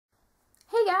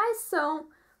Hey guys, so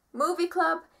Movie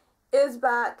Club is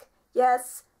back.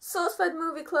 Yes, SourceFed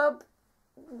Movie Club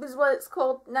is what it's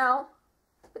called now.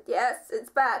 But yes, it's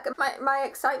back. My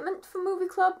excitement for Movie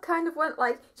Club kind of went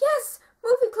like, yes,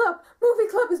 Movie Club! Movie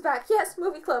Club is back! Yes,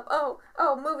 Movie Club! Oh,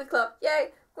 Movie Club! Yay!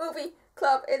 Movie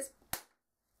Club is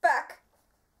back!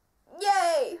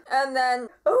 Yay! And then,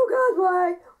 oh god,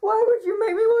 why? Why would you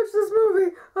make me watch this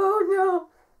movie? Oh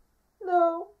no!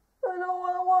 No, I don't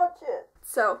want to watch it.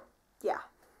 So, yeah,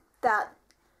 that.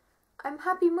 I'm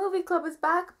happy Movie Club is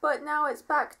back, but now it's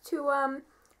back to,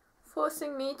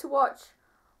 forcing me to watch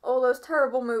all those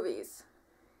terrible movies.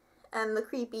 And the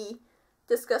creepy,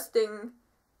 disgusting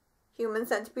Human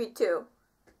Centipede 2.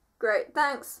 Great,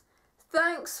 thanks.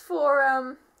 Thanks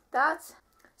for, that.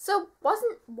 So,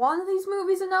 wasn't one of these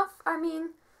movies enough? I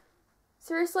mean,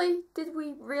 seriously, did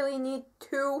we really need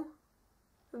 2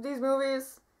 of these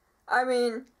movies? I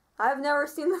mean, I've never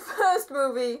seen the first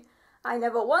movie. I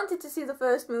never wanted to see the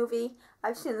first movie.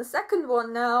 I've seen the second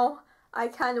one now. I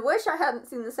kind of wish I hadn't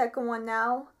seen the second one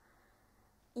now.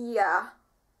 Yeah.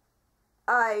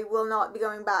 I will not be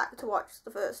going back to watch the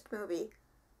first movie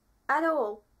at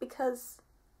all, because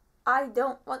I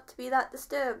don't want to be that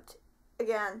disturbed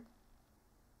again.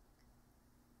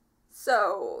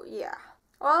 So, yeah.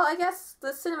 Well, I guess the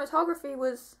cinematography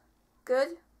was good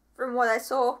from what I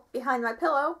saw behind my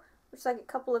pillow, which is like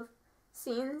a couple of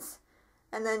scenes,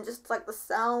 and then just like the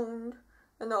sound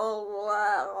and all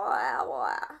blah, blah,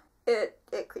 blah. It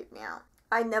creeped me out.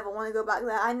 I never want to go back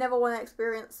there. I never want to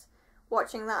experience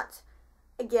watching that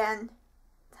again.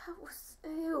 That was,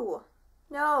 ew.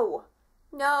 No.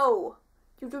 No.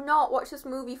 You do not watch this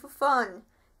movie for fun.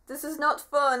 This is not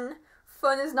fun.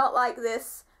 Fun is not like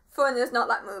this. Fun is not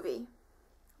that movie.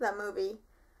 That movie.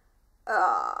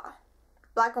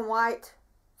 Black and white.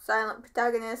 Silent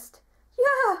protagonist.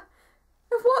 Yeah.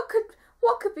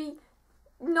 What could be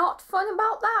not fun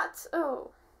about that?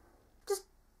 Oh. Just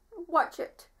watch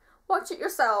it. Watch it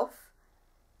yourself.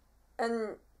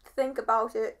 And think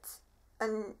about it.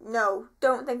 And no,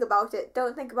 don't think about it.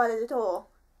 Don't think about it at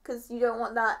all. Because you don't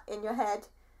want that in your head.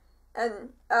 And,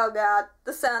 oh god,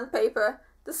 the sandpaper.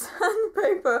 The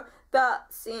sandpaper.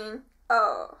 That scene.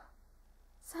 Oh.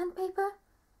 Sandpaper?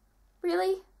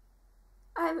 Really?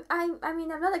 I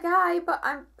mean, I'm not a guy, but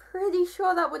I'm pretty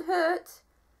sure that would hurt.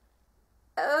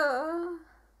 I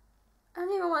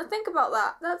don't even want to think about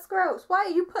that. That's gross. Why are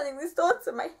you putting these thoughts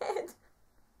in my head?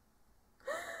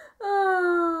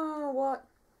 Oh, what?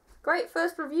 Great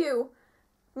first review.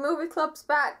 Movie Club's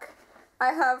back.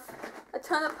 I have a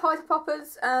ton of Party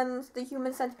Poppers and the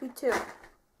Human Centipede 2.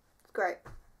 It's great.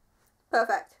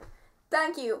 Perfect.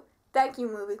 Thank you. Thank you,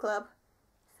 Movie Club.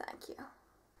 Thank you.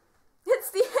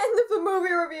 It's the end of the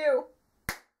movie review!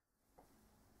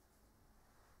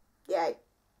 Yay.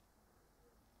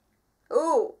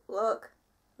 Ooh, look.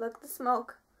 Look at the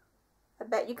smoke. I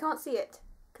bet you can't see it,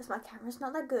 because my camera's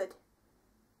not that good.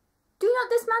 Do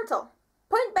not dismantle.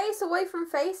 Point base away from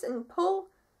face and pull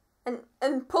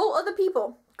and pull other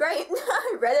people. Great.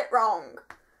 I read it wrong.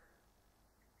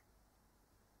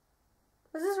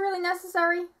 Was this really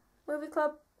necessary? Movie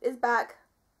Club is back.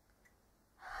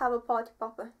 Have a Party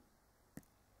Popper.